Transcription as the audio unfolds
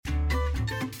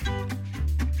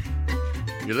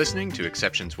You're listening to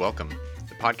Exceptions Welcome,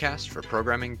 the podcast for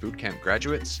programming bootcamp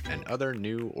graduates and other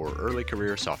new or early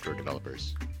career software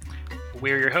developers.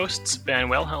 We're your hosts, Ben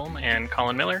Wilhelm and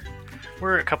Colin Miller.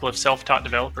 We're a couple of self-taught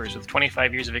developers with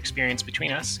 25 years of experience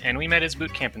between us, and we met as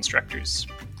bootcamp instructors.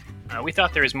 We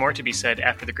thought there was more to be said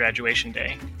after the graduation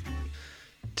day.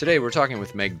 Today we're talking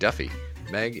with Meg Duffy.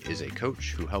 Meg is a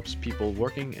coach who helps people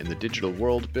working in the digital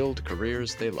world build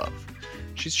careers they love.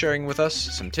 She's sharing with us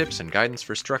some tips and guidance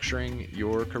for structuring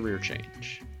your career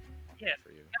change.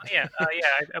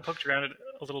 I poked around it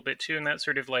a little bit too, and that's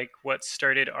sort of like what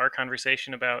started our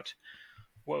conversation about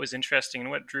what was interesting and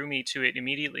what drew me to it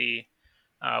immediately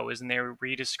was in there where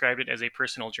you described it as a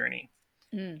personal journey.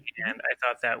 And I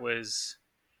thought that was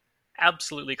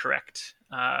absolutely correct.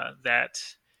 That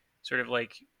sort of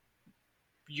like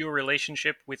your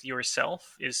relationship with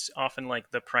yourself is often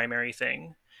like the primary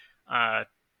thing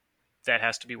that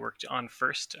has to be worked on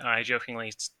first. I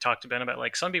jokingly talked to Ben about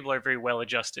like some people are very well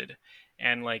adjusted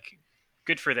and like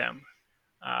good for them.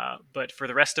 But for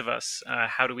the rest of us,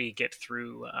 how do we get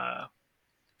through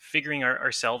figuring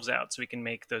ourselves out so we can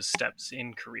make those steps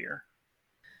in career?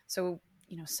 So,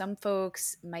 some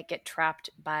folks might get trapped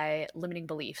by limiting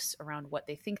beliefs around what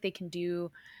they think they can do,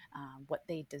 what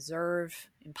they deserve.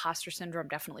 Imposter syndrome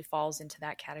definitely falls into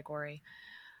that category.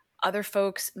 Other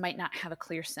folks might not have a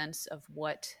clear sense of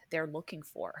what they're looking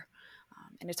for.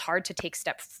 And it's hard to take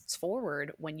steps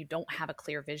forward when you don't have a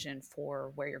clear vision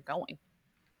for where you're going.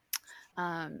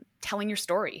 Telling your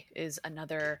story is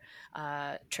another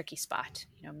tricky spot.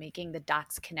 Making the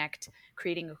dots connect,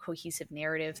 creating a cohesive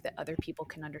narrative that other people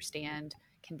can understand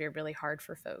can be really hard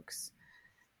for folks.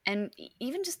 And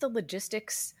even just the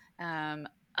logistics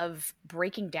of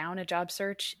breaking down a job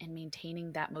search and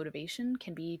maintaining that motivation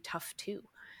can be tough too.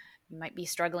 You might be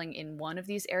struggling in one of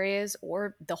these areas,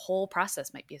 or the whole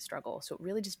process might be a struggle. So it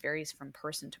really just varies from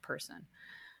person to person.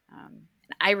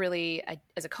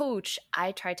 As a coach,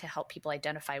 I try to help people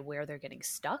identify where they're getting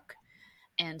stuck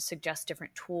and suggest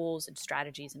different tools and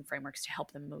strategies and frameworks to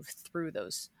help them move through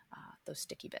those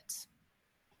sticky bits.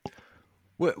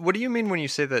 What do you mean when you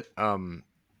say that it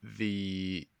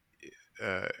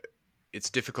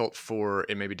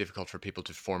may be difficult for people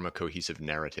to form a cohesive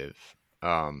narrative?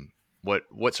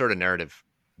 What sort of narrative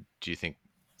do you think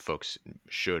folks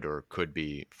should or could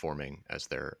be forming as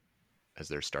they're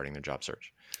starting their job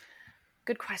search?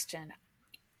 Good question.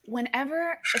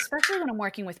 Especially when I'm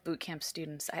working with bootcamp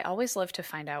students, I always love to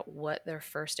find out what their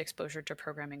first exposure to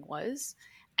programming was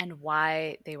and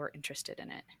why they were interested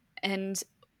in it. And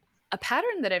a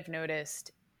pattern that I've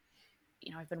noticed,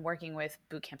 I've been working with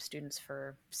bootcamp students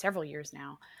for several years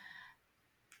now.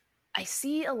 I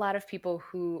see a lot of people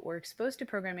who were exposed to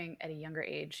programming at a younger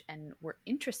age and were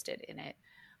interested in it,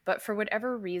 but for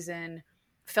whatever reason,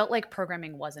 felt like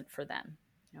programming wasn't for them.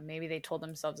 Maybe they told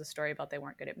themselves a story about they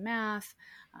weren't good at math.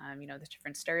 There's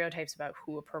different stereotypes about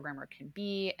who a programmer can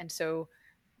be. And so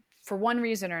for one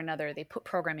reason or another, they put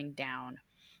programming down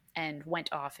and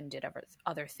went off and did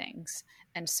other things.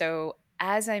 And so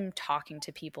as I'm talking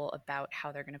to people about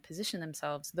how they're going to position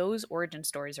themselves, those origin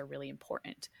stories are really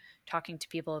important. Talking to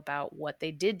people about what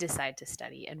they did decide to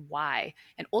study and why,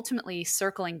 and ultimately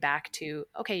circling back to,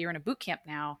 okay, you're in a boot camp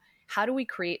now. How do we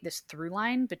create this through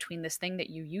line between this thing that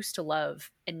you used to love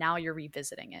and now you're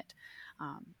revisiting it?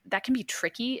 That can be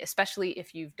tricky, especially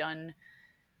if you've done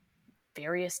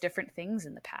various different things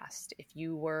in the past. If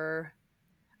you were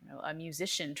a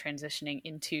musician transitioning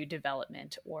into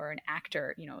development, or an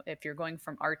actor, if you're going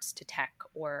from arts to tech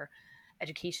or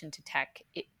education to tech,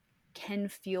 it can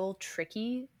feel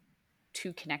tricky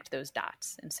to connect those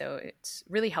dots. And so it's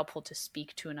really helpful to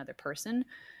speak to another person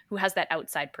who has that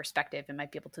outside perspective and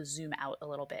might be able to zoom out a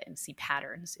little bit and see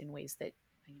patterns in ways that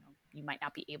you might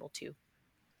not be able to.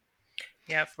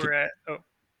 Yeah,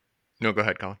 No, go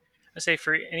ahead, Colin. I say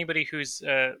for anybody who's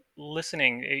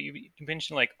listening, you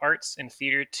mentioned like arts and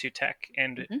theater to tech,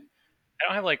 and I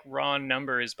don't have like raw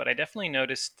numbers, but I definitely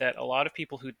noticed that a lot of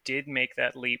people who did make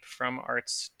that leap from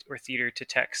arts or theater to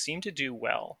tech seem to do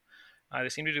well. They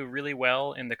seem to do really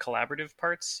well in the collaborative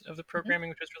parts of the programming,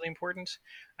 which is really important.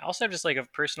 I also have just like a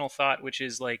personal thought, which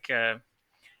is like,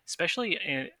 especially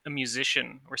a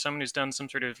musician or someone who's done some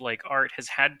sort of like art has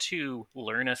had to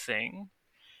learn a thing.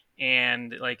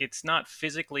 And like it's not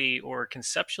physically or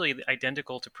conceptually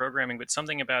identical to programming, but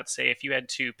something about, say, if you had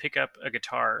to pick up a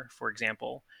guitar, for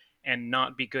example, and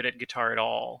not be good at guitar at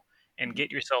all, and get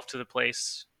yourself to the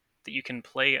place that you can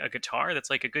play a guitar, that's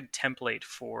like a good template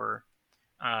for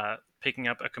picking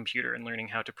up a computer and learning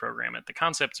how to program it. The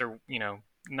concepts are,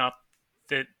 not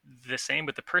the same,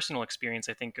 but the personal experience,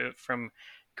 I think, from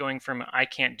going from I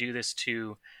can't do this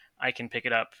to I can pick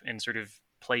it up and sort of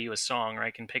play you a song, or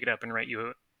I can pick it up and write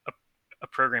you a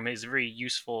program, is a very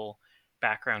useful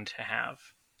background to have.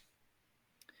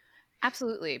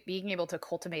 Absolutely. Being able to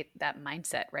cultivate that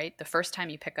mindset, right? The first time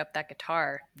you pick up that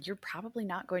guitar, you're probably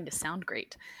not going to sound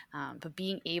great. But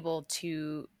being able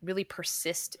to really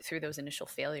persist through those initial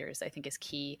failures, I think, is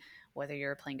key, whether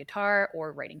you're playing guitar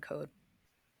or writing code.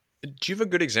 Do you have a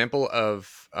good example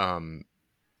of,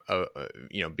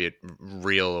 be it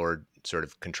real or sort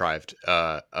of contrived,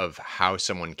 of how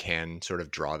someone can sort of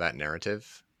draw that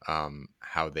narrative,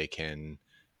 how they can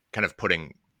kind of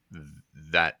putting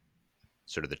that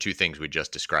sort of the two things we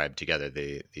just described together,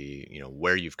 the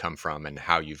where you've come from and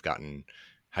how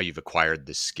you've acquired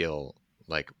this skill,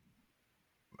 like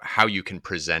how you can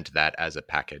present that as a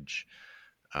package,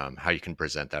 how you can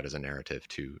present that as a narrative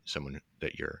to someone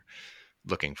that you're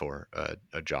looking for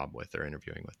a job with or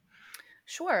interviewing with.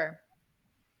 Sure.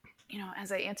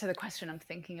 As I answer the question, I'm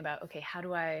thinking about, okay, how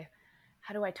do I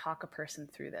talk a person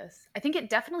through this? I think it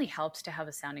definitely helps to have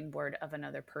a sounding board of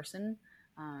another person.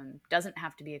 Doesn't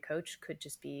have to be a coach, could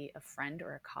just be a friend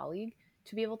or a colleague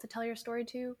to be able to tell your story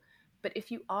to. But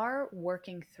if you are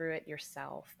working through it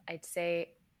yourself, I'd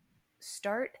say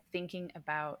start thinking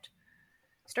about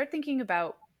start thinking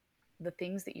about the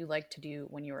things that you like to do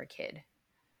when you were a kid.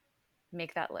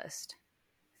 Make that list.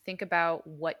 Think about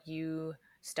what you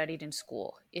studied in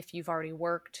school. If you've already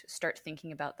worked, start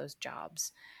thinking about those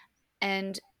jobs.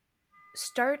 And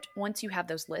start, once you have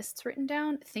those lists written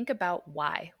down, think about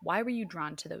why. Why were you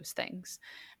drawn to those things?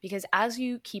 Because as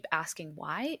you keep asking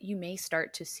why, you may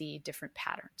start to see different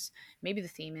patterns. Maybe the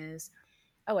theme is,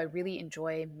 oh, I really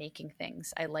enjoy making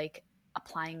things. I like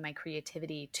applying my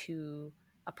creativity to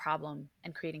a problem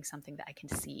and creating something that I can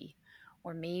see.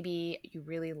 Or maybe you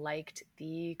really liked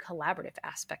the collaborative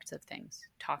aspects of things,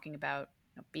 talking about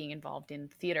being involved in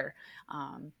theater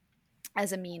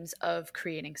as a means of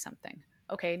creating something.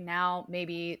 Okay, now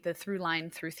maybe the through line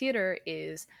through theater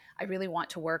is I really want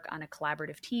to work on a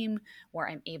collaborative team where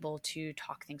I'm able to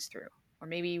talk things through. Or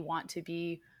maybe you want to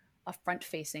be a front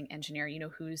facing engineer,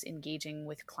 who's engaging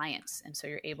with clients. And so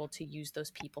you're able to use those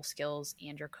people skills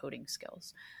and your coding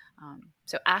skills.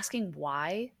 So asking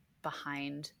why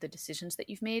behind the decisions that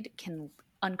you've made can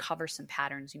uncover some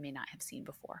patterns you may not have seen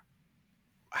before.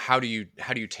 How do you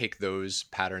take those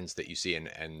patterns that you see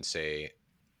and say,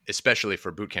 especially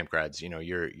for bootcamp grads,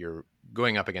 you're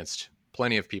going up against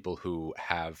plenty of people who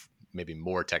have maybe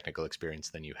more technical experience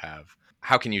than you have.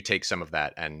 How can you take some of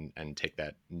that and take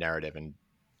that narrative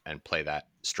and play that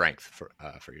strength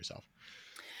for yourself?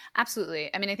 Absolutely.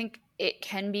 I mean, I think it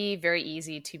can be very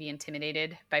easy to be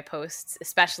intimidated by posts,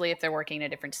 especially if they're working in a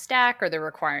different stack or they're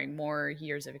requiring more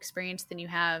years of experience than you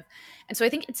have. And so I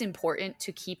think it's important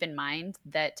to keep in mind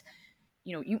that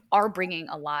you are bringing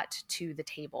a lot to the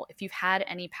table. If you've had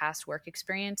any past work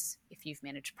experience, if you've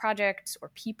managed projects or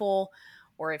people,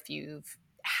 or if you've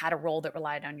had a role that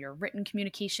relied on your written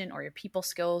communication or your people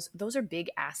skills, those are big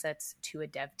assets to a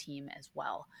dev team as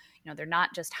well. They're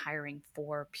not just hiring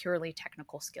for purely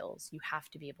technical skills. You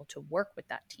have to be able to work with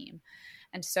that team.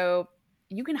 And so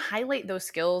you can highlight those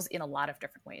skills in a lot of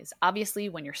different ways. Obviously,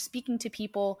 when you're speaking to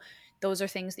people, those are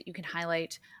things that you can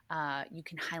highlight. You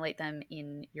can highlight them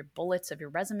in your bullets of your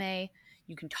resume.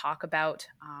 You can talk about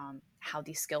how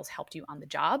these skills helped you on the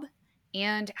job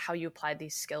and how you applied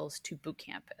these skills to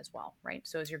bootcamp as well, right?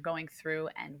 So as you're going through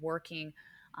and working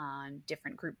on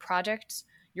different group projects,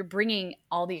 you're bringing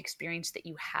all the experience that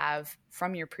you have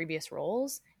from your previous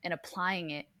roles and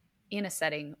applying it in a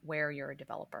setting where you're a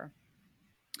developer.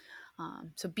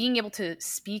 So being able to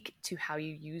speak to how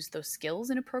you use those skills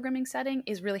in a programming setting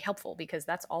is really helpful because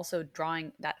that's also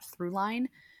drawing that through line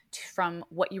from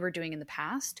what you were doing in the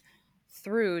past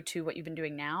through to what you've been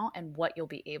doing now and what you'll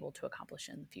be able to accomplish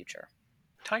in the future.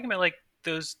 Talking about like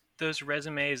those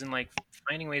resumes and like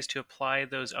finding ways to apply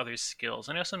those other skills.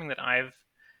 I know something that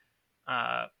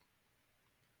uh,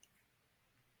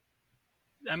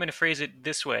 I'm going to phrase it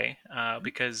this way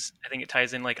because I think it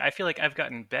ties in. Like I feel like I've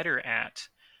gotten better at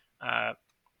uh,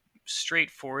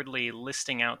 straightforwardly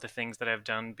listing out the things that I've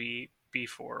done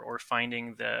before, or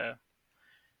finding the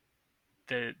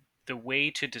the way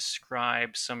to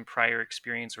describe some prior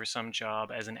experience or some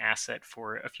job as an asset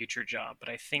for a future job. But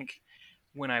I think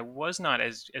when I was not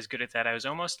as good at that, I was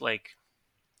almost like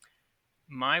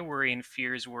my worry and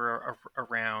fears were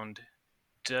around,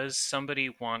 does somebody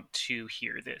want to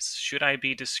hear this? Should I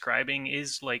be describing,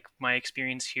 is like my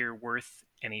experience here worth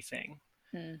anything?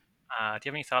 Hmm. Do you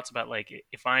have any thoughts about like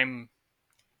if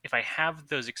I have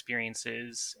those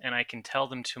experiences and I can tell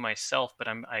them to myself, but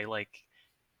I like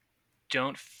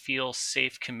don't feel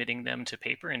safe committing them to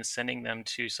paper and sending them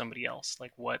to somebody else?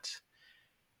 Like what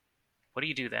do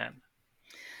you do then?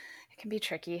 can be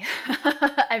tricky.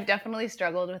 I've definitely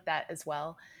struggled with that as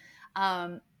well.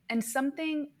 And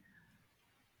something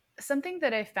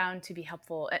that I found to be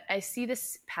helpful, I see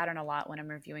this pattern a lot when I'm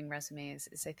reviewing resumes,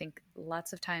 is I think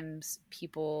lots of times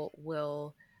people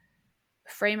will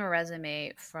frame a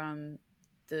resume from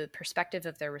the perspective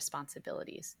of their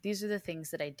responsibilities. These are the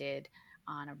things that I did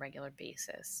on a regular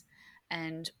basis.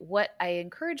 And what I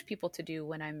encourage people to do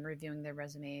when I'm reviewing their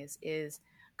resumes is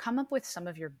come up with some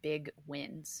of your big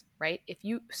wins, right? If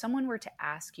someone were to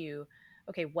ask you,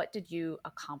 okay, what did you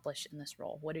accomplish in this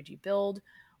role? What did you build?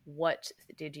 What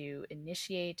did you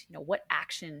initiate? What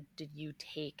action did you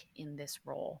take in this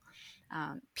role?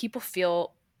 People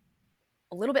feel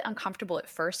a little bit uncomfortable at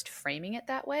first framing it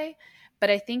that way, but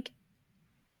I think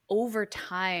over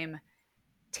time,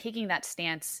 taking that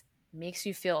stance makes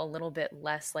you feel a little bit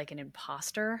less like an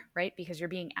imposter, right? Because you're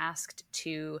being asked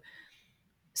to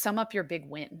sum up your big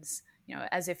wins,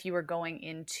 as if you were going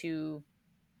into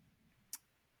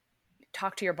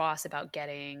talk to your boss about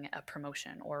getting a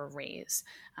promotion or a raise.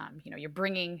 You're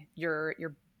bringing your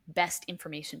best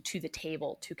information to the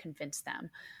table to convince them.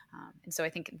 And so I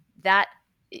think that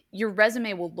your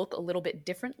resume will look a little bit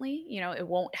differently. It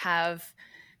won't have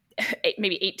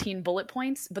maybe 18 bullet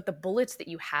points, but the bullets that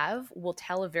you have will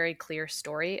tell a very clear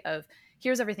story of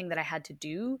here's everything that I had to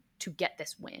do to get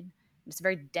this win. It's a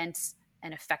very dense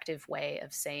and effective way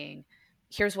of saying,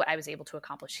 here's what I was able to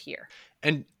accomplish here.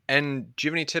 And do you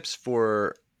have any tips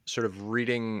for sort of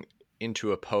reading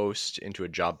into a post, into a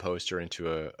job post, or into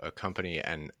a company,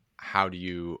 and how do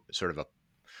you sort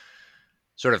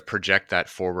of project that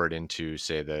forward into,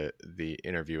 say, the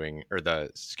interviewing or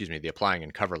the applying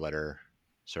and cover letter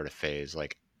sort of phase?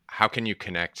 Like, how can you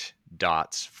connect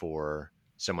dots for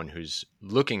someone who's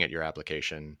looking at your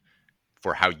application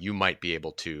for how you might be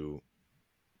able to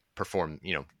perform,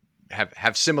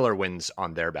 have similar wins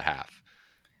on their behalf?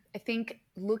 I think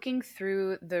looking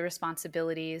through the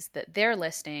responsibilities that they're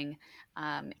listing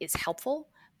is helpful,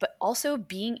 but also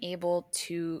being able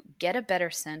to get a better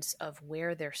sense of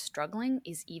where they're struggling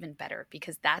is even better,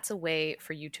 because that's a way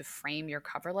for you to frame your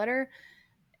cover letter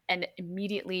and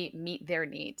immediately meet their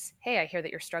needs. Hey, I hear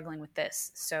that you're struggling with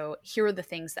this, so here are the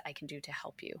things that I can do to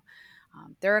help you.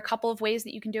 There are a couple of ways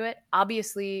that you can do it.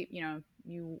 Obviously,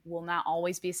 you will not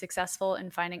always be successful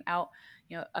in finding out,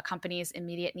 a company's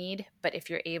immediate need. But if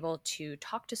you're able to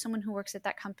talk to someone who works at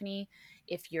that company,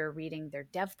 if you're reading their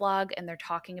dev blog and they're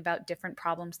talking about different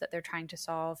problems that they're trying to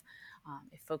solve,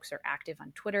 if folks are active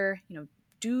on Twitter,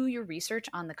 do your research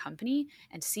on the company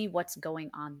and see what's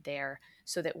going on there,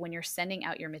 so that when you're sending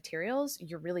out your materials,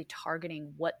 you're really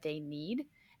targeting what they need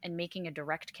and making a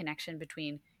direct connection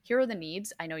between here are the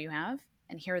needs I know you have,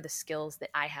 and here are the skills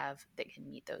that I have that can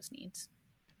meet those needs.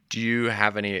 Do you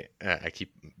have any, I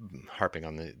keep harping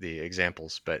on the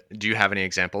examples, but do you have any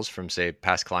examples from, say,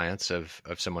 past clients of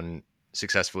someone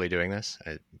successfully doing this?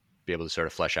 I'd be able to sort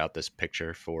of flesh out this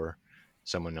picture for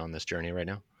someone on this journey right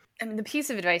now. I mean, the piece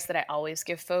of advice that I always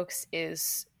give folks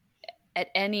is, at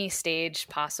any stage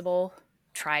possible,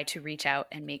 try to reach out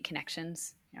and make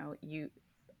connections. You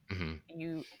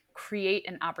create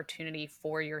an opportunity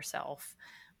for yourself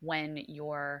when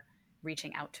you're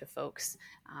reaching out to folks.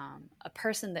 A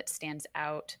person that stands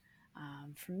out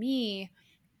for me,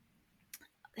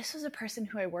 this was a person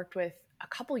who I worked with a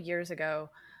couple years ago,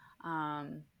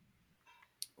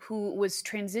 who was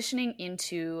transitioning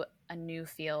into a new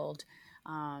field,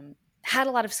 had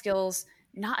a lot of skills,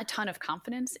 not a ton of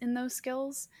confidence in those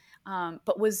skills,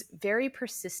 but was very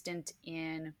persistent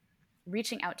in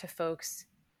reaching out to folks,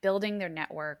 building their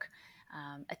network,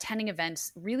 attending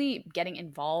events, really getting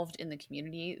involved in the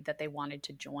community that they wanted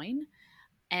to join.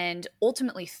 And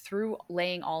ultimately, through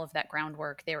laying all of that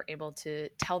groundwork, they were able to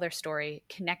tell their story,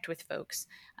 connect with folks,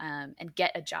 and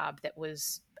get a job that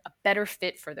was a better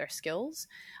fit for their skills,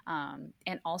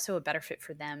 and also a better fit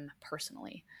for them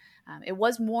personally. It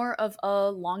was more of a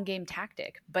long game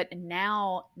tactic, but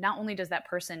now not only does that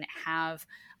person have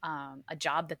a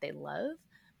job that they love,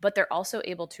 but they're also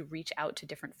able to reach out to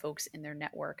different folks in their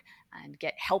network and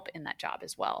get help in that job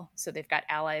as well. So they've got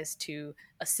allies to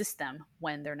assist them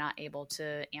when they're not able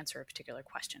to answer a particular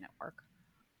question at work.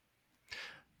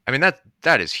 I mean,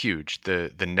 that is huge.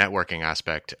 The networking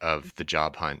aspect of the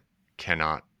job hunt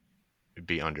cannot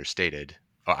be understated.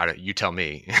 Oh, you tell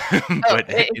me. But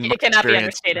it cannot be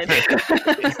understated.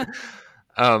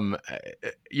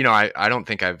 I don't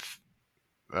think I've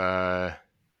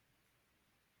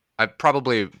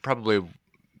probably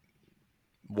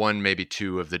one, maybe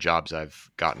two of the jobs I've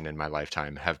gotten in my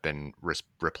lifetime have been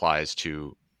replies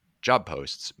to job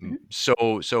posts.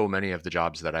 Mm-hmm. So many of the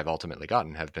jobs that I've ultimately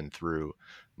gotten have been through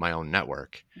my own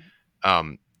network.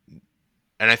 And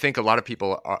I think a lot of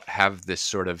people have this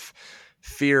sort of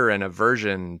fear and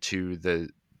aversion to the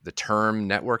term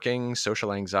networking,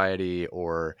 social anxiety,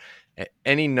 or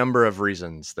any number of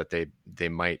reasons that they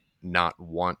might not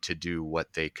want to do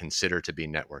what they consider to be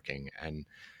networking. And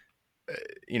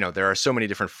there are so many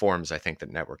different forms I think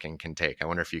that networking can take. I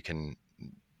wonder if you can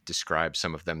describe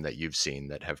some of them that you've seen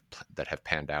that have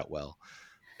panned out well,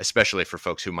 especially for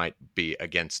folks who might be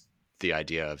against the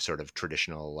idea of sort of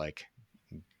traditional, like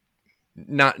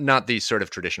not the sort of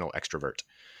traditional extrovert.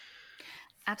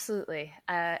 Absolutely.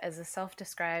 As a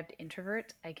self-described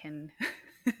introvert, I can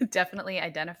definitely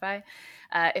identify.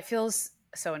 It feels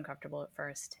so uncomfortable at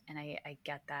first, and I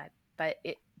get that, but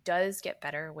it does get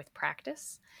better with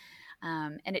practice.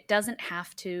 And it doesn't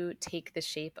have to take the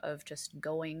shape of just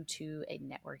going to a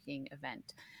networking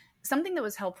event. Something that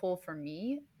was helpful for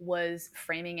me was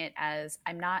framing it as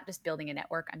I'm not just building a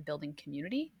network, I'm building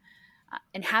community.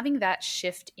 And having that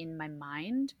shift in my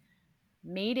mind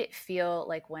made it feel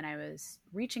like when I was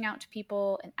reaching out to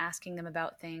people and asking them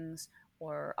about things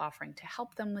or offering to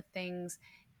help them with things,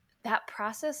 that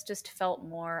process just felt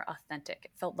more authentic.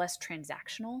 It felt less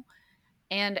transactional.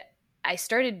 And I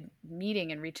started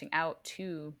meeting and reaching out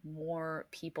to more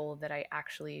people that I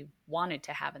actually wanted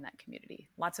to have in that community.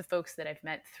 Lots of folks that I've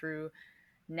met through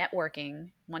networking,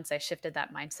 once I shifted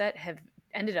that mindset, have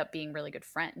ended up being really good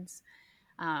friends.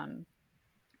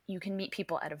 You can meet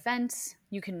people at events.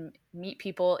 You can meet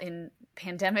people in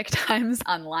pandemic times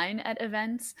online at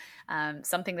events.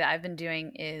 Something that I've been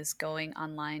doing is going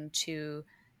online to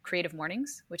Creative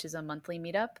Mornings, which is a monthly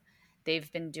meetup. They've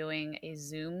been doing a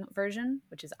Zoom version,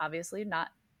 which is obviously not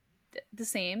the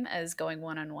same as going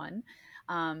one-on-one.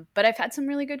 But I've had some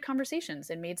really good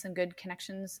conversations and made some good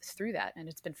connections through that. And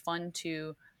it's been fun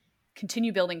to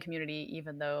continue building community,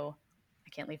 even though I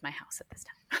can't leave my house at this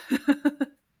time.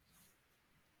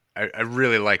 I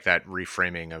really like that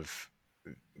reframing of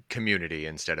community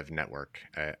instead of network.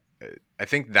 I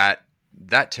think that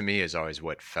to me is always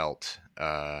what felt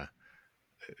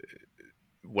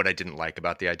what I didn't like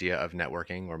about the idea of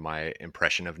networking, or my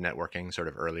impression of networking sort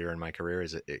of earlier in my career,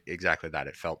 is exactly that.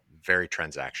 It felt very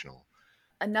transactional.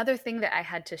 Another thing that I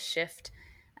had to shift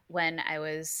when I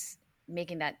was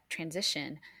making that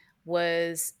transition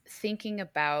was thinking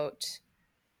about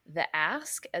the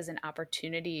ask as an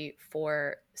opportunity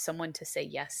for someone to say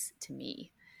yes to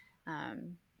me.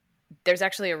 There's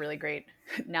actually a really great,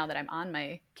 now that I'm on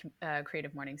my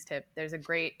Creative Mornings tip, there's a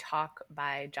great talk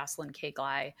by Jocelyn K.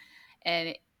 Glei,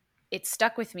 and it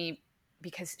stuck with me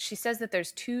because she says that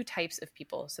there's two types of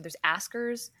people. So there's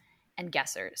askers and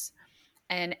guessers.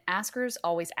 And askers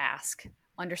always ask,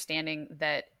 understanding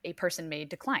that a person may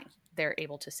decline. They're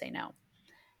able to say no.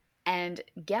 And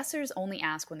guessers only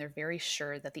ask when they're very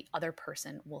sure that the other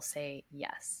person will say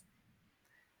yes.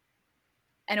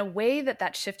 And a way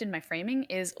that shifted my framing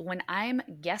is when I'm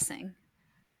guessing,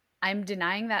 I'm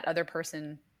denying that other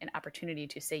person an opportunity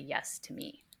to say yes to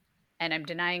me. And I'm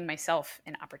denying myself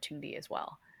an opportunity as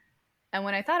well. And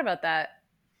when I thought about that,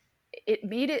 it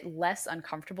made it less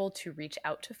uncomfortable to reach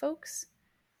out to folks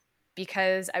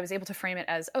because I was able to frame it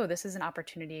as, oh, this is an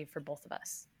opportunity for both of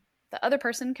us. The other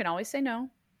person can always say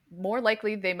no. More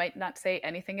likely, they might not say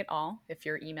anything at all if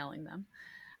you're emailing them.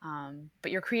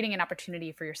 But you're creating an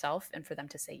opportunity for yourself and for them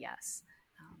to say yes.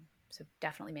 So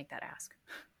definitely make that ask.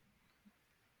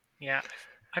 Yeah,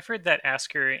 I've heard that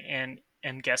asker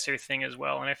and guesser thing as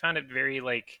well, and I found it very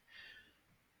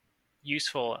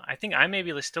useful. I think I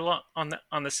maybe still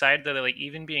on the side that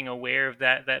even being aware of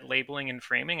that labeling and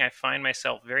framing, I find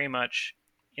myself very much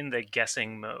in the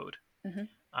guessing mode, mm-hmm.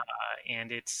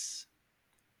 And it's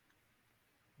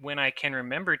when I can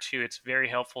remember to, it's very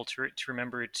helpful to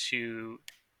remember to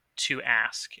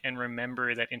ask and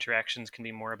remember that interactions can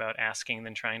be more about asking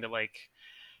than trying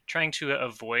to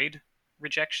avoid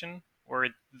rejection or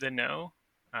the no.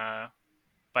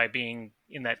 By being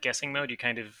in that guessing mode, you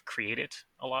kind of create it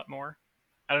a lot more.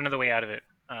 I don't know the way out of it.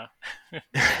 I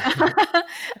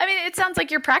mean, it sounds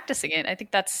like you're practicing it. I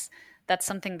think that's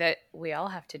something that we all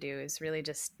have to do, is really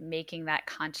just making that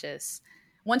conscious.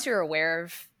 Once you're aware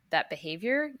of that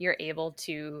behavior, you're able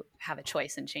to have a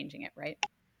choice in changing it, right?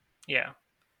 Yeah.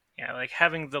 Like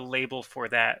having the label for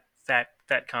that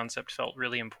concept felt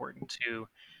really important, to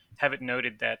have it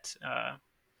noted that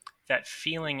that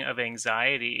feeling of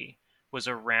anxiety was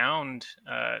around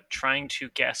trying to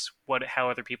guess how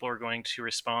other people are going to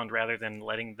respond rather than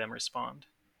letting them respond.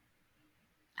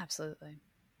 Absolutely.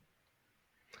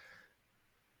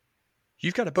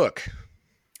 You've got a book.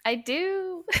 I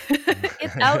do.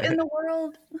 It's out in the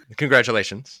world.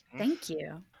 Congratulations. Thank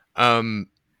you.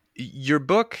 Your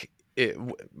book,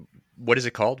 what is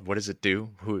it called? What does it do?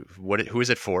 Who is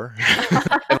it for? A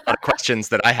lot of questions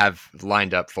that I have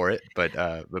lined up for it, but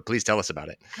please tell us about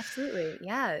it. Absolutely.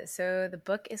 Yeah. So the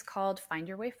book is called Find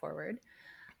Your Way Forward.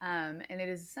 And it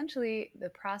is essentially the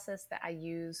process that I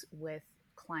use with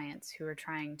clients who are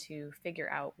trying to figure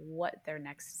out what their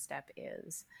next step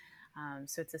is.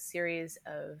 So it's a series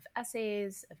of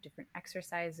essays, of different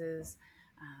exercises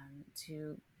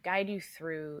to guide you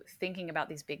through thinking about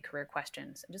these big career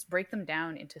questions and just break them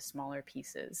down into smaller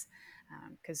pieces.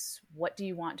 Because what do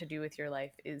you want to do with your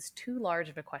life is too large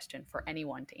of a question for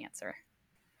anyone to answer.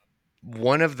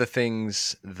 One of the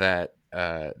things that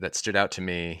that stood out to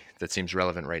me that seems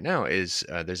relevant right now is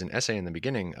there's an essay in the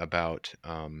beginning about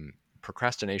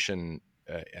procrastination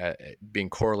being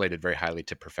correlated very highly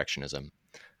to perfectionism,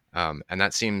 and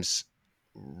that seems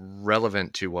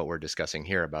relevant to what we're discussing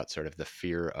here about sort of the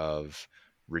fear of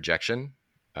rejection,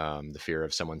 the fear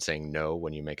of someone saying no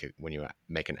when you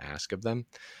make an ask of them,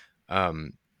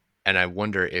 um, and I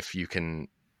wonder if you can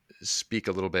speak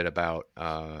a little bit about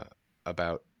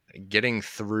getting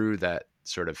through that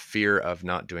sort of fear of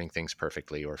not doing things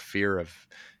perfectly or fear of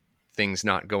things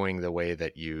not going the way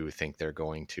that you think they're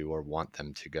going to or want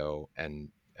them to go, and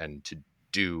to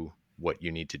do what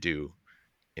you need to do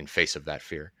in face of that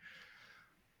fear.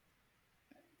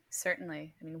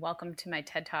 Certainly. I mean, welcome to my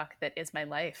TED Talk that is my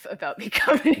life about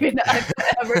becoming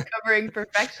a recovering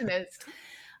perfectionist.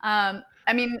 I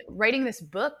mean, writing this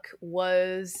book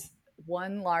was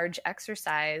one large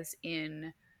exercise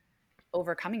in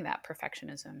overcoming that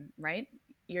perfectionism, right?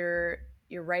 You're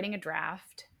writing a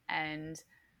draft, and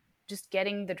just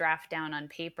getting the draft down on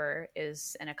paper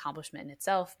is an accomplishment in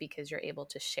itself because you're able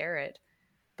to share it.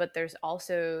 But there's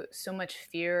also so much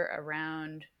fear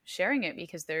around sharing it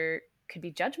because there could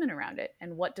be judgment around it.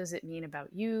 And what does it mean about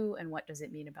you? And what does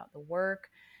it mean about the work?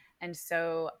 And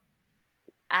so,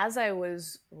 as I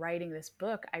was writing this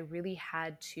book, I really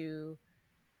had to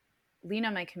lean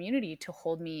on my community to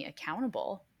hold me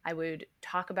accountable. I would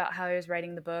talk about how I was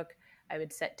writing the book. I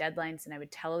would set deadlines, and I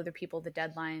would tell other people the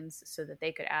deadlines so that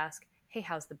they could ask, hey,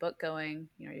 how's the book going?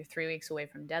 You know, you're 3 weeks away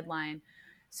from deadline.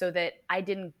 So that I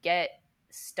didn't get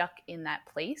stuck in that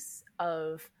place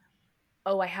of,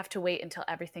 oh, I have to wait until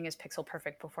everything is pixel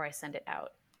perfect before I send it out.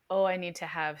 Oh, I need to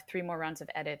have 3 more rounds of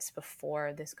edits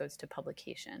before this goes to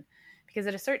publication. Because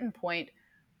at a certain point,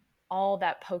 all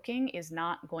that poking is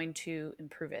not going to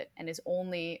improve it and is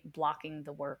only blocking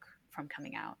the work from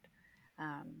coming out.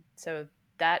 So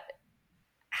that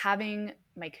having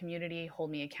my community hold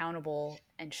me accountable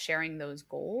and sharing those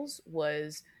goals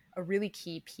was a really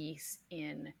key piece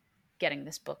in getting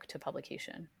this book to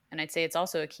publication. And I'd say it's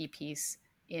also a key piece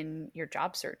in your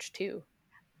job search too.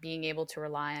 Being able to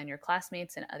rely on your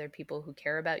classmates and other people who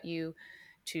care about you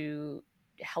to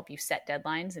help you set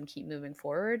deadlines and keep moving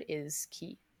forward is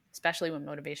key, especially when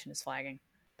motivation is flagging.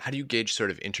 How do you gauge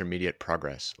sort of intermediate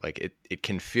progress? Like it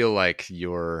can feel like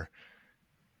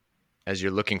as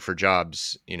you're looking for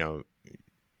jobs, you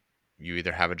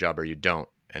either have a job or you don't.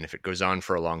 And if it goes on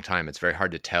for a long time, it's very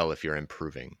hard to tell if you're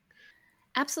improving.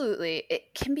 Absolutely.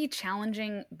 It can be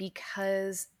challenging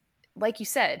because, like you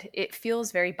said, it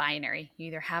feels very binary. You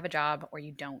either have a job or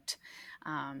you don't.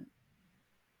 And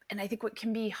I think what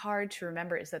can be hard to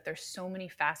remember is that there's so many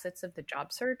facets of the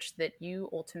job search that you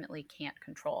ultimately can't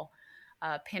control.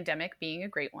 Pandemic being a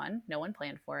great one, no one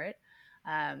planned for it.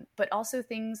 But also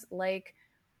things like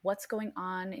what's going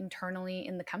on internally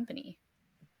in the company.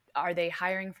 Are they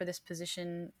hiring for this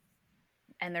position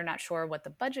and they're not sure what the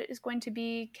budget is going to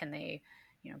be? Can they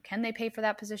pay for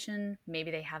that position? Maybe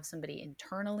they have somebody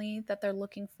internally that they're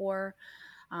looking for,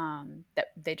 that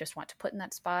they just want to put in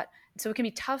that spot. And so it can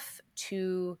be tough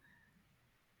to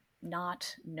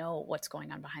not know what's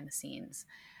going on behind the scenes.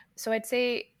 So I'd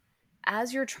say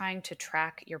as you're trying to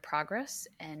track your progress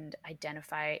and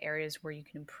identify areas where you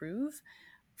can improve,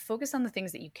 focus on the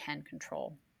things that you can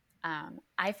control.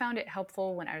 I found it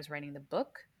helpful when I was writing the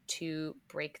book to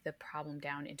break the problem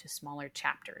down into smaller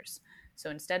chapters. So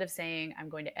instead of saying, I'm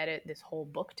going to edit this whole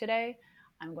book today,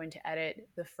 I'm going to edit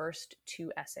the first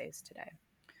 2 essays today.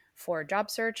 For a job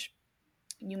search,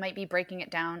 you might be breaking it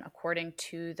down according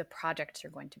to the projects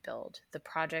you're going to build, the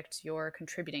projects you're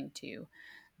contributing to,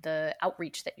 the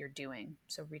outreach that you're doing.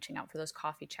 So reaching out for those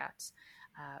coffee chats,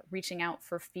 reaching out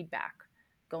for feedback,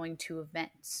 going to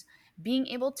events, being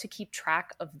able to keep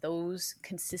track of those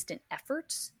consistent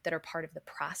efforts that are part of the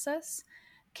process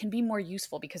can be more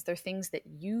useful because they're things that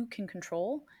you can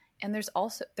control. And there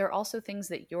are also things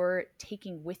that you're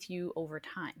taking with you over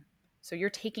time. So you're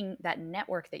taking that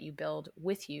network that you build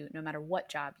with you no matter what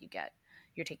job you get.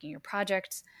 You're taking your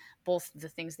projects, both the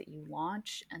things that you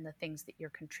launch and the things that you're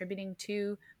contributing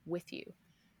to, with you.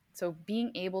 So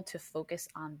being able to focus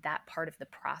on that part of the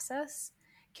process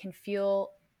can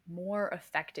feel more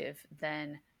effective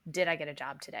than, did I get a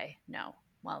job today? No.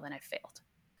 Well, then I failed.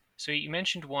 So you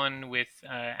mentioned one with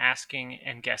asking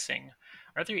and guessing.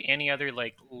 Are there any other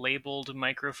like labeled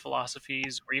micro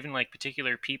philosophies or even like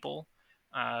particular people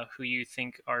who you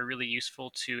think are really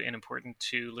useful to and important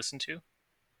to listen to?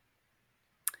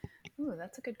 Ooh,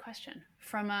 that's a good question.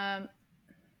 From a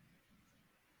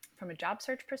job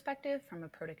search perspective, from a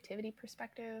productivity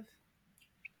perspective?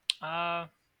 Uh,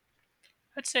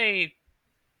 I'd say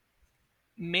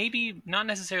maybe not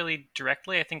necessarily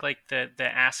directly. I think like the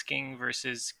asking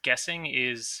versus guessing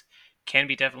is can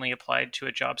be definitely applied to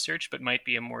a job search, but might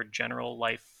be a more general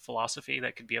life philosophy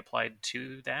that could be applied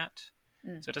to that.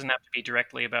 Mm, So it doesn't have to be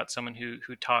directly about someone who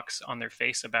talks on their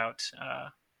face about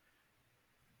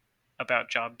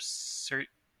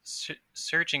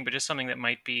searching, but just something that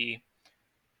might be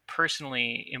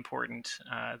personally important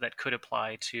that could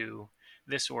apply to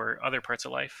this or other parts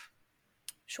of life.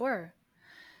 sure.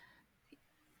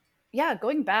 Yeah,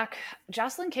 going back,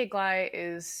 Jocelyn K. Gly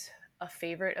is a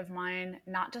favorite of mine,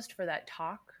 not just for that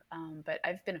talk, but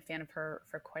I've been a fan of her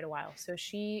for quite a while. So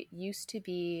she used to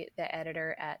be the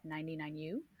editor at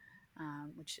 99U,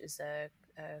 which is a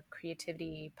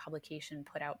creativity publication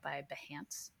put out by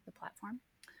Behance, the platform.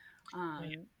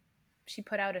 She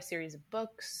put out a series of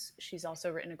books. She's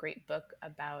also written a great book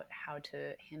about how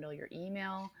to handle your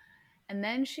email. And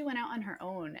then she went out on her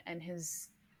own and has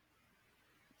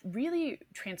really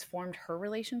transformed her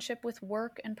relationship with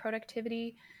work and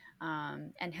productivity,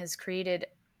 and has created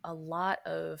a lot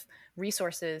of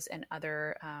resources and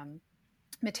other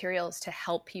materials to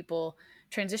help people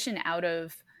transition out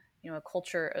of a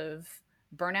culture of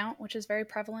burnout, which is very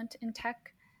prevalent in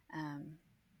tech.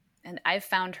 And I've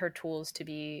found her tools to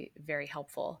be very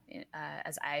helpful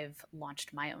as I've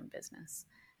launched my own business.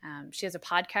 She has a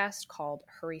podcast called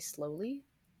Hurry Slowly,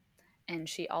 and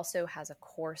she also has a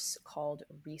course called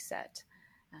Reset.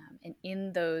 And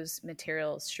in those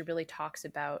materials, she really talks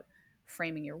about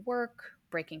framing your work,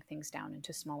 breaking things down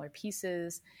into smaller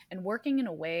pieces, and working in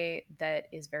a way that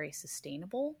is very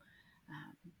sustainable.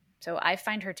 So I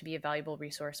find her to be a valuable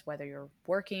resource, whether you're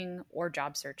working or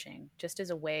job searching, just as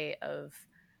a way of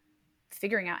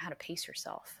figuring out how to pace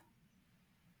yourself.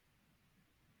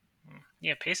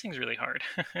 Yeah, pacing's really hard.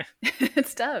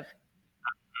 It's tough.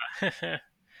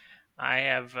 I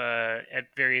have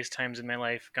at various times in my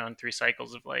life gone through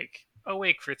cycles of like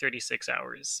awake for 36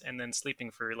 hours and then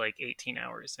sleeping for like 18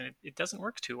 hours, and it doesn't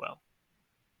work too well.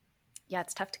 Yeah,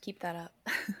 it's tough to keep that up.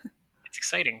 It's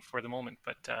exciting for the moment,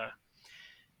 but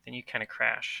then you kind of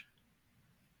crash.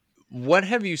 What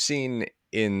have you seen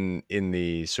in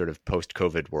the sort of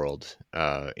post-COVID world?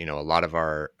 A lot of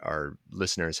our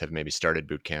listeners have maybe started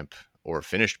boot camp or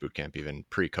finished boot camp even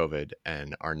pre-COVID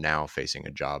and are now facing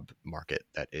a job market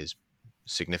that is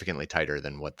significantly tighter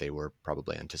than what they were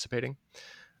probably anticipating.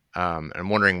 I'm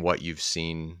wondering what you've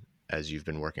seen as you've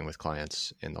been working with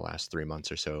clients in the last 3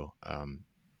 months or so,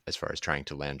 as far as trying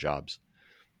to land jobs.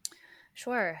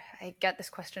 Sure. I get this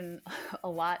question a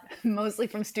lot, mostly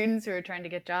from students who are trying to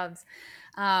get jobs.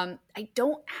 I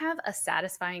don't have a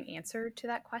satisfying answer to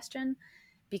that question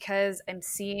because I'm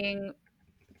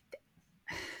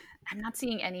not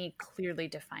seeing any clearly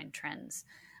defined trends.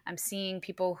 I'm seeing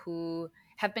people who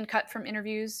have been cut from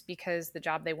interviews because the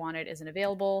job they wanted isn't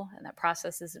available and that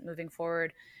process isn't moving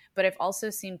forward. But I've also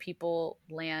seen people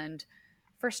land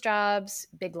first jobs,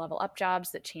 big level up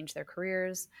jobs that change their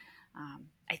careers.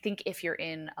 I think if you're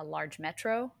in a large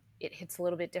metro, it hits a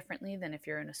little bit differently than if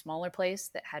you're in a smaller place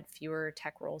that had fewer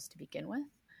tech roles to begin with.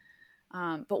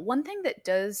 But one thing that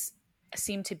does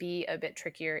seem to be a bit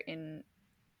trickier in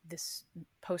this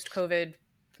post-COVID,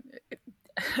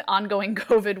 ongoing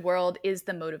COVID world is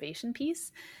the motivation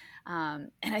piece.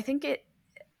 And I think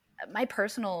my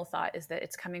personal thought is that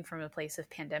it's coming from a place of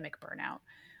pandemic burnout,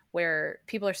 where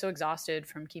people are so exhausted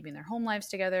from keeping their home lives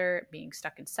together, being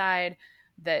stuck inside,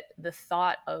 that the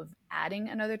thought of adding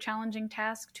another challenging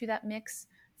task to that mix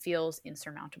feels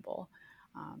insurmountable.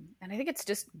 And I think it's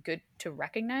just good to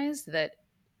recognize that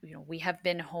we have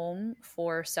been home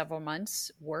for several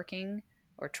months working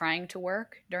or trying to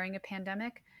work during a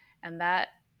pandemic, and that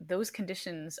those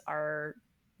conditions are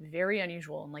very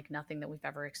unusual and like nothing that we've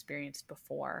ever experienced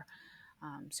before.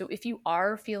 So if you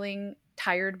are feeling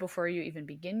tired before you even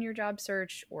begin your job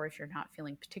search, or if you're not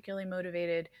feeling particularly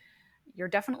motivated, you're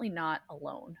definitely not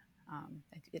alone.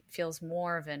 It feels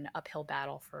more of an uphill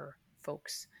battle for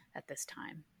folks at this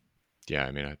time. Yeah,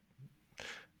 I mean,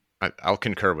 I'll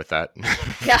concur with that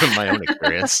Yeah. from my own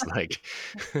experience. Like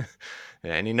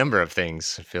any number of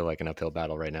things feel like an uphill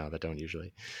battle right now that don't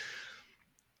usually.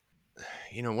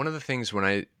 one of the things when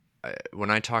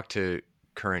I talk to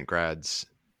current grads,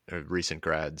 recent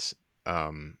grads,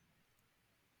 um,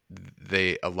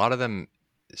 a lot of them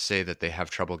say that they have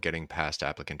trouble getting past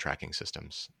applicant tracking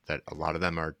systems. That a lot of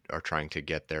them are trying to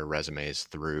get their resumes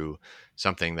through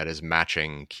something that is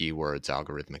matching keywords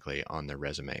algorithmically on their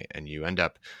resume, and you end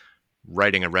up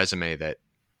writing a resume that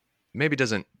maybe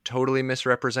doesn't totally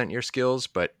misrepresent your skills,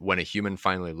 but when a human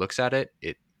finally looks at it,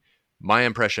 my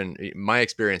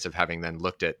experience of having then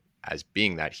looked at as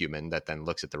being that human that then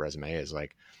looks at the resume is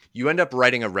like you end up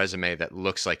writing a resume that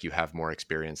looks like you have more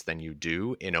experience than you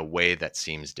do in a way that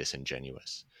seems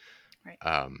disingenuous,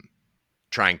 Right.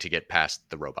 Trying to get past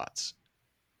the robots.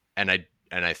 And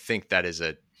I think that is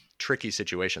a tricky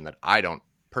situation that I don't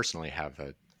personally have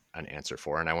an answer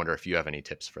for. And I wonder if you have any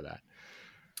tips for that.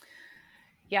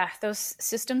 Yeah, those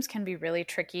systems can be really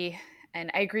tricky.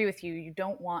 And I agree with you. You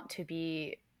don't want to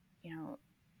be,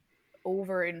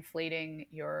 overinflating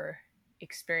your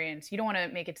experience. You don't want to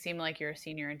make it seem like you're a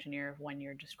senior engineer when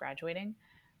you're just graduating.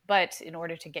 But in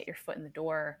order to get your foot in the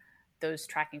door, those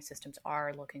tracking systems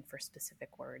are looking for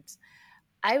specific words.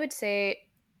 I would say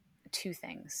two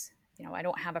things. I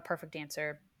don't have a perfect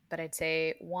answer, but I'd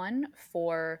say one,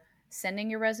 for sending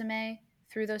your resume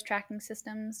through those tracking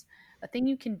systems, a thing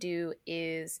you can do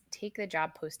is take the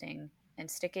job posting and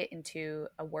stick it into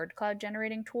a word cloud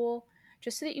generating tool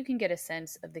just so that you can get a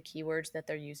sense of the keywords that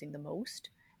they're using the most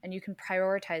and you can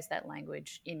prioritize that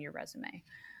language in your resume.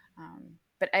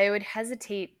 But I would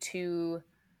hesitate to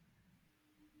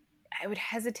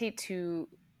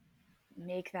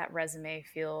make that resume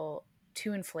feel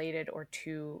too inflated or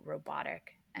too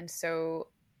robotic. And so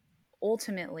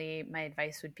ultimately, my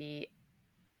advice would be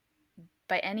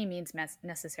by any means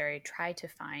necessary, try to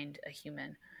find a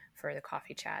human for the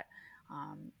coffee chat.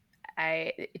 Um,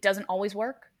 it doesn't always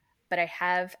work, but I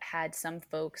have had some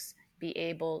folks be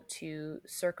able to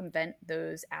circumvent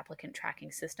those applicant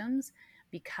tracking systems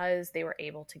because they were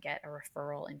able to get a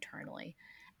referral internally.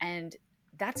 And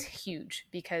that's huge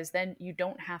because then you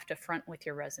don't have to front with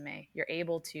your resume. You're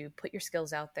able to put your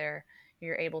skills out there.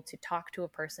 You're able to talk to a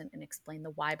person and explain the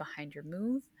why behind your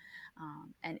move.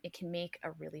 And it can make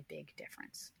a really big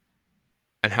difference.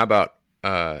 And how about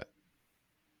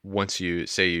once you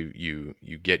say you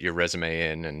get your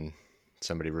resume in and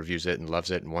somebody reviews it and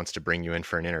loves it and wants to bring you in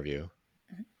for an interview,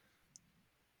 Mhm.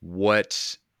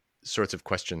 what sorts of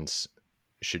questions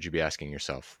should you be asking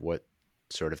yourself? What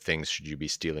sort of things should you be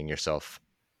steeling yourself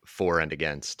for and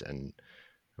against? And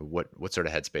what sort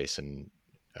of headspace and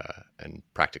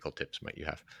practical tips might you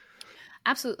have?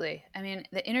 Absolutely. I mean,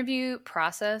 the interview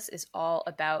process is all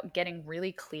about getting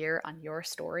really clear on your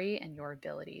story and your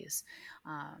abilities.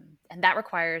 And that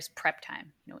requires prep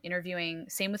time. Interviewing,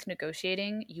 same with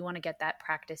negotiating, you want to get that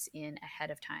practice in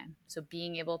ahead of time. So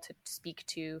being able to speak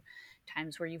to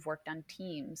times where you've worked on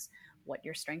teams, what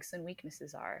your strengths and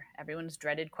weaknesses are. Everyone's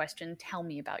dreaded question, tell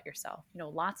me about yourself.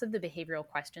 Lots of the behavioral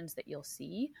questions that you'll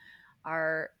see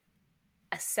are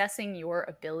assessing your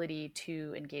ability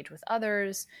to engage with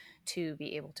others, to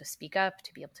be able to speak up,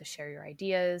 to be able to share your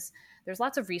ideas. There's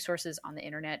lots of resources on the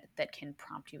internet that can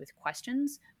prompt you with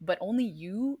questions, but only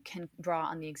you can draw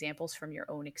on the examples from your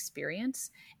own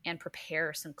experience and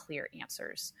prepare some clear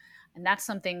answers. And that's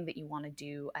something that you want to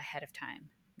do ahead of time.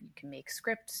 You can make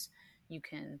scripts, you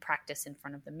can practice in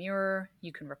front of the mirror,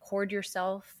 you can record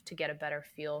yourself to get a better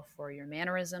feel for your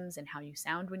mannerisms and how you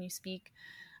sound when you speak.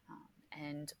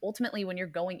 And ultimately, when you're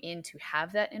going in to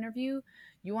have that interview,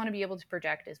 you want to be able to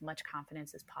project as much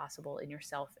confidence as possible in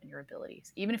yourself and your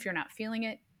abilities. Even if you're not feeling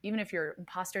it, even if your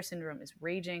imposter syndrome is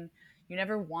raging, you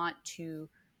never want to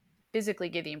physically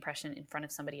give the impression in front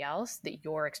of somebody else that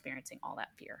you're experiencing all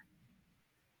that fear.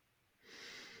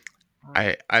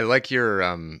 I like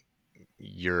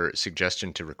your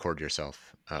suggestion to record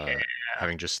yourself. Yeah.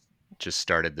 Having just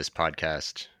started this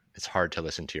podcast, it's hard to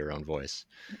listen to your own voice.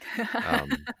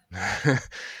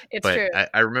 It's But true.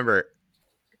 I remember,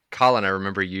 Colin, I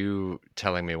remember you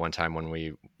telling me one time when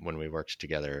we worked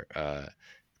together,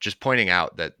 just pointing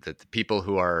out that the people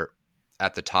who are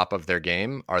at the top of their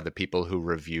game are the people who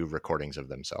review recordings of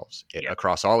themselves Yep.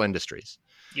 across all industries.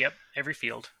 Yep. Every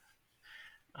field.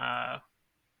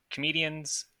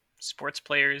 Comedians, sports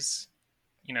players,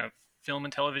 film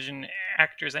and television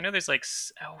actors. I know there's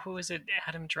who is it?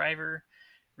 Adam Driver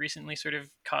recently sort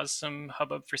of caused some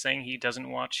hubbub for saying he doesn't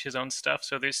watch his own stuff.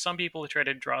 So there's some people who try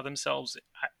to draw themselves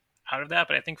out of that.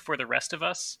 But I think for the rest of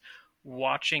us,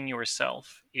 watching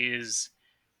yourself is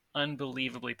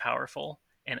unbelievably powerful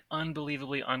and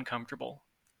unbelievably uncomfortable.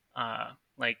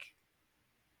 Like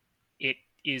it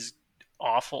is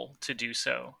awful to do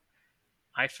so.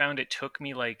 I found it took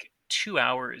me like 2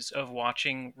 hours of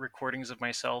watching recordings of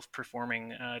myself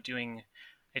performing, I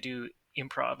do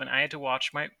improv, and I had to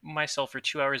watch myself for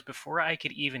 2 hours before I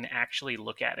could even actually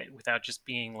look at it without just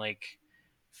being like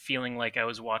feeling like I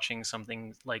was watching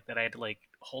something like that I had to like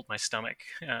hold my stomach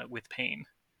with pain.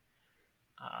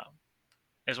 Uh,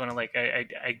 I just want to like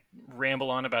I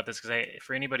ramble on about this because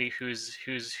for anybody who's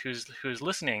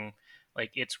listening,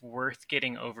 like it's worth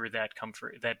getting over that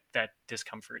comfort, that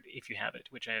discomfort if you have it,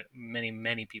 which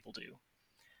many people do.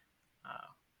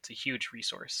 It's a huge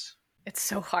resource. It's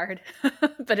so hard,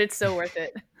 but it's so worth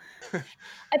it.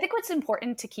 I think what's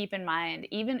important to keep in mind,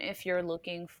 even if you're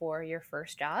looking for your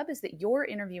first job, is that you're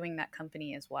interviewing that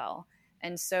company as well.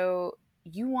 And so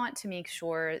you want to make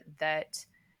sure that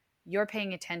you're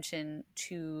paying attention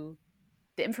to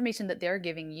the information that they're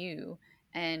giving you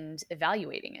and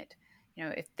evaluating it. You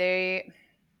know, if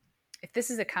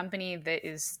this is a company that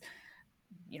is,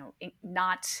 you know,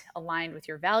 not aligned with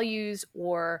your values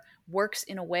or works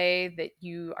in a way that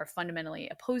you are fundamentally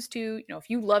opposed to, you know, if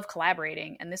you love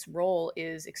collaborating and this role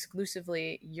is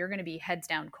exclusively you're going to be heads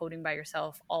down coding by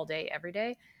yourself all day every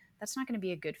day, that's not going to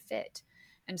be a good fit.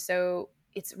 And so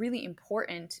it's really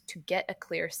important to get a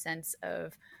clear sense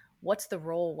of what's the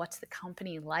role, what's the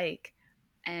company like,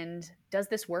 and does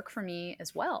this work for me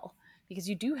as well? Because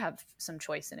you do have some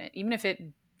choice in it, even if it,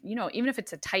 you know, even if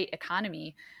it's a tight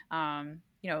economy.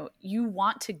 You know, you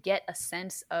want to get a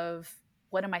sense of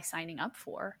what am I signing up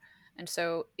for? And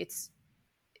so it's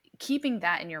keeping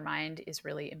that in your mind is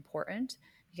really important,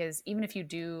 because even if you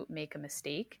do make a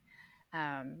mistake,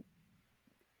 um,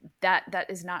 that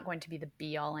is not going to be the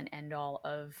be all and end all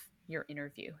of your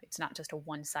interview. It's not just a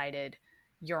one-sided,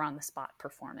 you're on the spot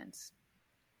performance.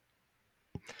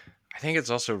 I think it's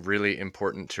also really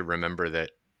important to remember that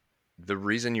the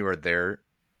reason you are there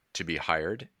to be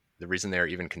hired, the reason they're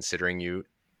even considering you,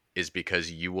 is because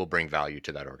you will bring value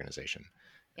to that organization. Yes.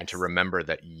 And to remember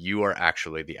that you are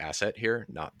actually the asset here,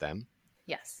 not them.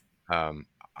 Yes.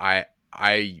 I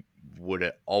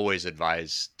would always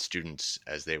advise students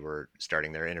as they were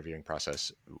starting their interviewing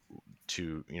process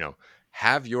to, you know,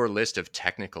 have your list of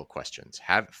technical questions,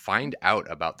 find out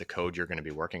about the code you're going to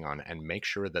be working on, and make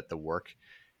sure that the work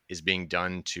is being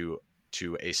done to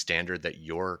a standard that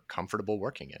you're comfortable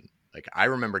working in. Like, I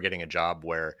remember getting a job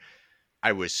where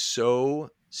I was so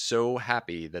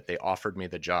happy that they offered me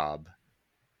the job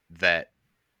that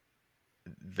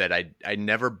I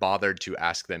never bothered to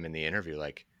ask them in the interview,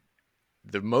 like,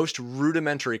 the most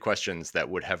rudimentary questions that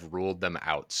would have ruled them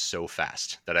out so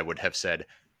fast that I would have said,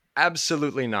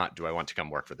 absolutely not. Do I want to come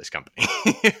work for this company?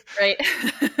 Right.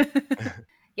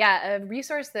 Yeah, a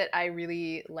resource that I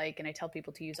really like and I tell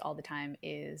people to use all the time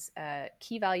is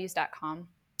keyvalues.com.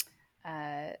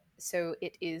 So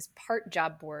it is part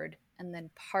job board and then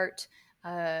part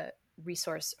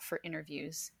resource for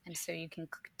interviews. And so you can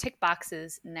tick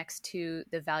boxes next to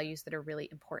the values that are really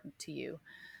important to you.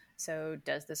 So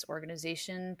does this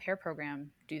organization pair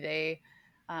program? Do they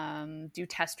do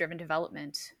test-driven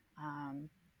development?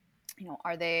 You know,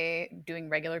 are they doing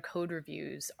regular code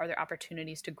reviews? Are there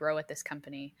opportunities to grow at this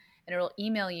company? And it'll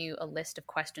email you a list of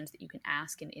questions that you can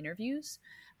ask in interviews,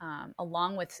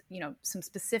 along with, you know, some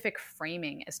specific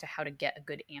framing as to how to get a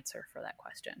good answer for that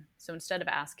question. So instead of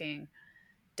asking,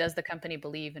 does the company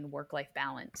believe in work-life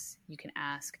balance? You can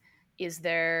ask, is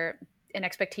there an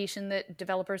expectation that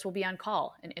developers will be on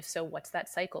call? And if so, what's that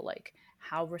cycle like?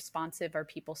 How responsive are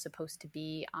people supposed to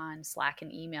be on Slack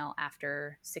and email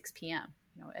after 6 p.m.,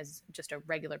 you know, as just a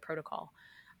regular protocol?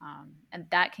 And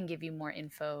that can give you more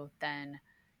info than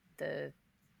the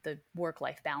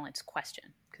work-life balance question,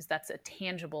 because that's a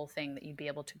tangible thing that you'd be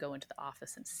able to go into the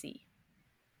office and see.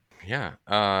 Yeah.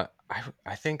 I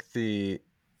think the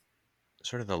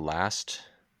sort of the last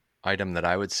item that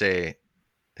I would say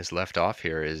is left off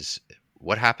here is,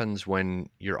 what happens when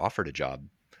you're offered a job?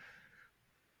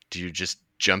 Do you just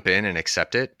jump in and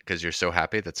accept it because you're so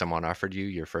happy that someone offered you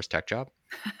your first tech job?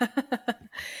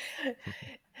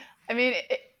 I mean,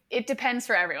 it depends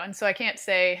for everyone. So I can't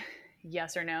say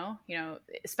yes or no, you know,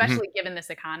 especially given this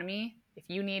economy. If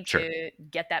you need to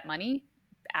get that money,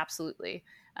 absolutely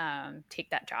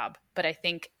take that job. But I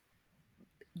think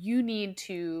you need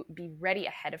to be ready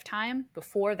ahead of time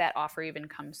before that offer even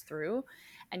comes through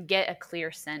and get a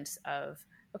clear sense of,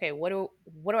 okay, what do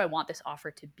I want this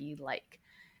offer to be like?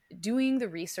 Doing the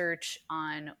research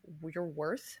on your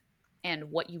worth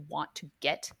and what you want to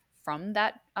get from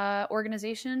that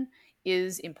organization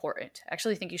is important. I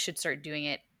actually think you should start doing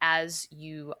it as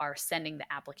you are sending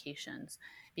the applications,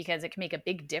 because it can make a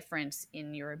big difference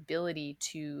in your ability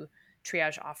to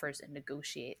triage offers and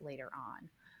negotiate later on.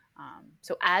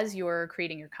 So as you're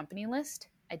creating your company list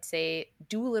I'd say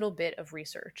do a little bit of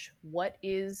research. What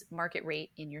is market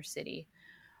rate in your city?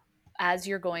 As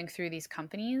you're going through these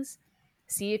companies,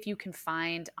 see if you can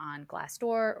find on Glassdoor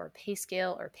or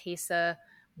Payscale or Paysa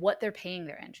what they're paying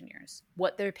their engineers,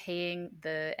 what they're paying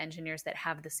the engineers that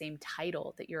have the same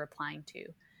title that you're applying to,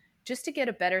 just to get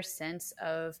a better sense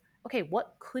of, okay,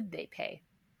 what could they pay?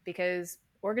 Because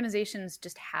organizations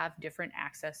just have different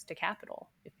access to capital.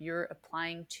 If you're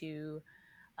applying to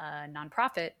a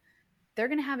nonprofit, they're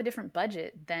going to have a different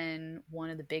budget than one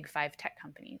of the big 5 tech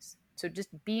companies. So just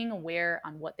being aware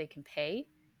on what they can pay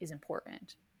is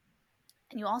important.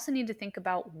 And you also need to think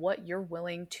about what you're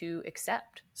willing to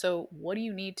accept. So what do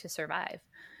you need to survive?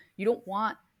 You don't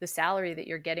want the salary that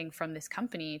you're getting from this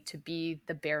company to be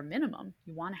the bare minimum.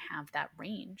 You want to have that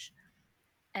range.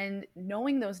 And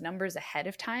knowing those numbers ahead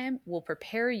of time will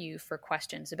prepare you for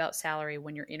questions about salary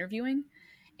when you're interviewing,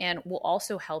 and will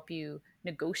also help you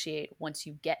negotiate once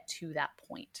you get to that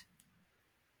point.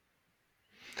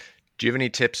 Do you have any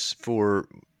tips for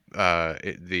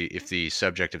if the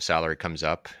subject of salary comes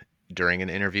up during an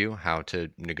interview, how to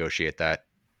negotiate that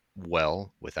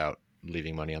well without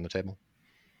leaving money on the table?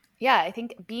 Yeah, I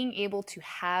think being able to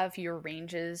have your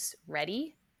ranges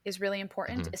ready is really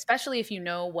important, especially if you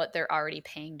know what they're already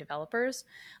paying developers.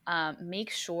 Make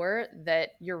sure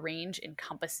that your range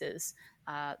encompasses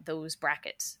those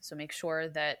brackets. So make sure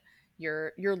that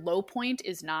your low point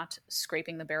is not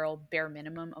scraping the bare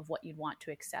minimum of what you'd want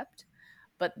to accept,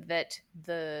 but that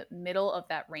the middle of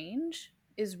that range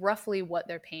is roughly what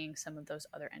they're paying some of those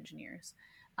other engineers.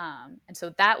 And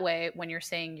so that way, when you're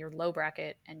saying your low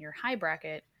bracket and your high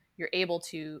bracket, you're able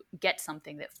to get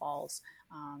something that falls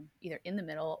either in the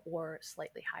middle or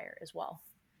slightly higher as well.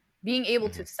 Being able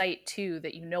to cite, too,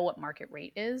 that you know what market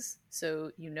rate is,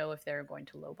 so you know if they're going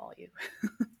to lowball you.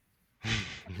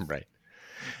 Right.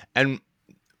 And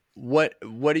what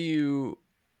do you,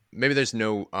 maybe there's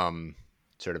no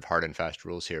sort of hard and fast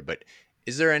rules here, but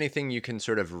is there anything you can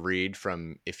sort of read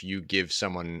from if you give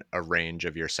someone a range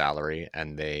of your salary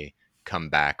and they come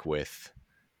back with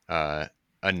a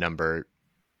number,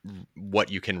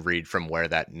 what you can read from where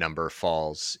that number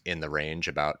falls in the range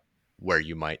about where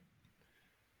you might,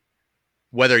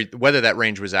 whether that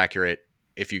range was accurate?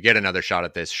 If you get another shot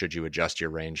at this, should you adjust your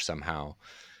range somehow?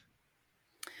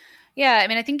 Yeah, I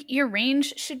mean, I think your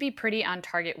range should be pretty on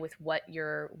target with what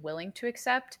you're willing to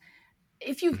accept.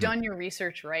 If you've done your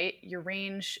research right, your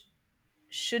range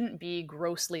shouldn't be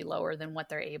grossly lower than what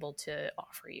they're able to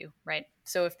offer you, right?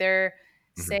 So if they're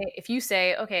if you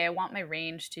say, okay, I want my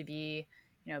range to be,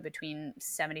 between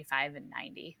 75 and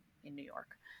 90 in New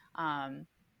York, and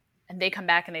they come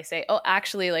back and they say, oh,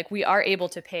 actually, like we are able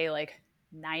to pay like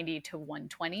 90 to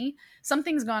 120,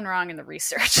 something's gone wrong in the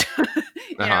research.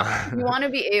 You want to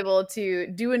be able to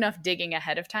do enough digging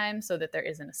ahead of time so that there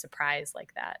isn't a surprise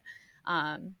like that.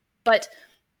 But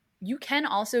you can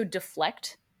also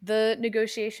deflect the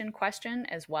negotiation question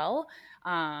as well.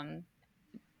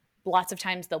 Lots of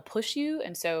times they'll push you,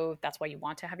 and so that's why you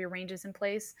want to have your ranges in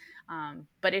place.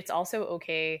 But it's also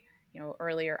okay,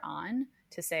 earlier on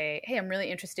to say, hey, I'm really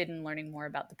interested in learning more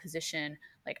about the position.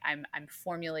 Like I'm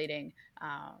formulating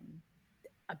a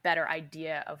better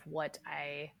idea of what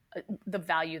the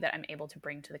value that I'm able to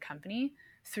bring to the company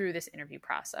through this interview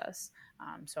process.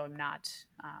 So I'm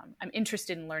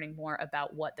interested in learning more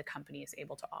about what the company is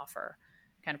able to offer,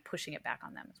 kind of pushing it back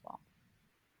on them as well.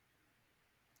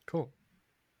 Cool.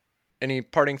 Any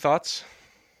parting thoughts?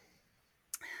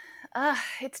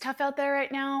 It's tough out there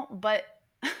right now, but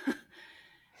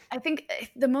I think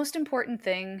the most important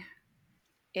thing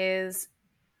is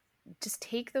just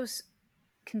take those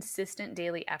consistent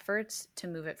daily efforts to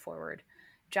move it forward.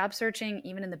 Job searching,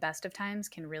 even in the best of times,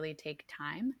 can really take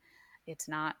time. It's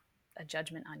not a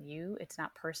judgment on you. It's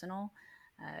not personal.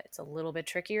 It's a little bit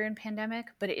trickier in pandemic,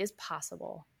 but it is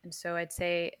possible. And so I'd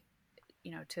say,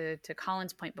 to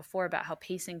Colin's point before about how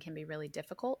pacing can be really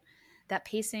difficult, that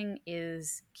pacing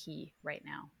is key right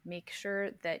now. Make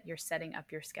sure that you're setting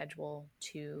up your schedule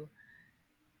to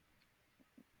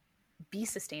be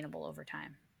sustainable over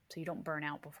time so you don't burn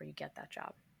out before you get that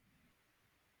job.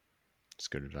 That's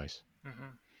good advice.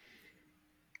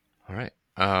 All right.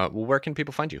 Well, where can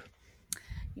people find you?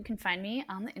 You can find me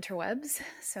on the interwebs.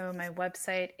 So my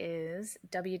website is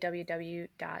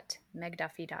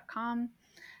www.megduffy.com.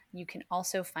 You can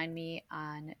also find me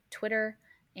on Twitter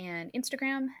and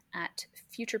Instagram at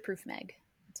FutureProofMeg.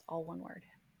 It's all one word.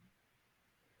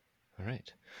 All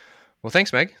right. Well,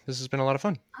 thanks, Meg. This has been a lot of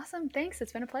fun. Awesome. Thanks.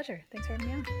 It's been a pleasure. Thanks for having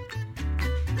me on.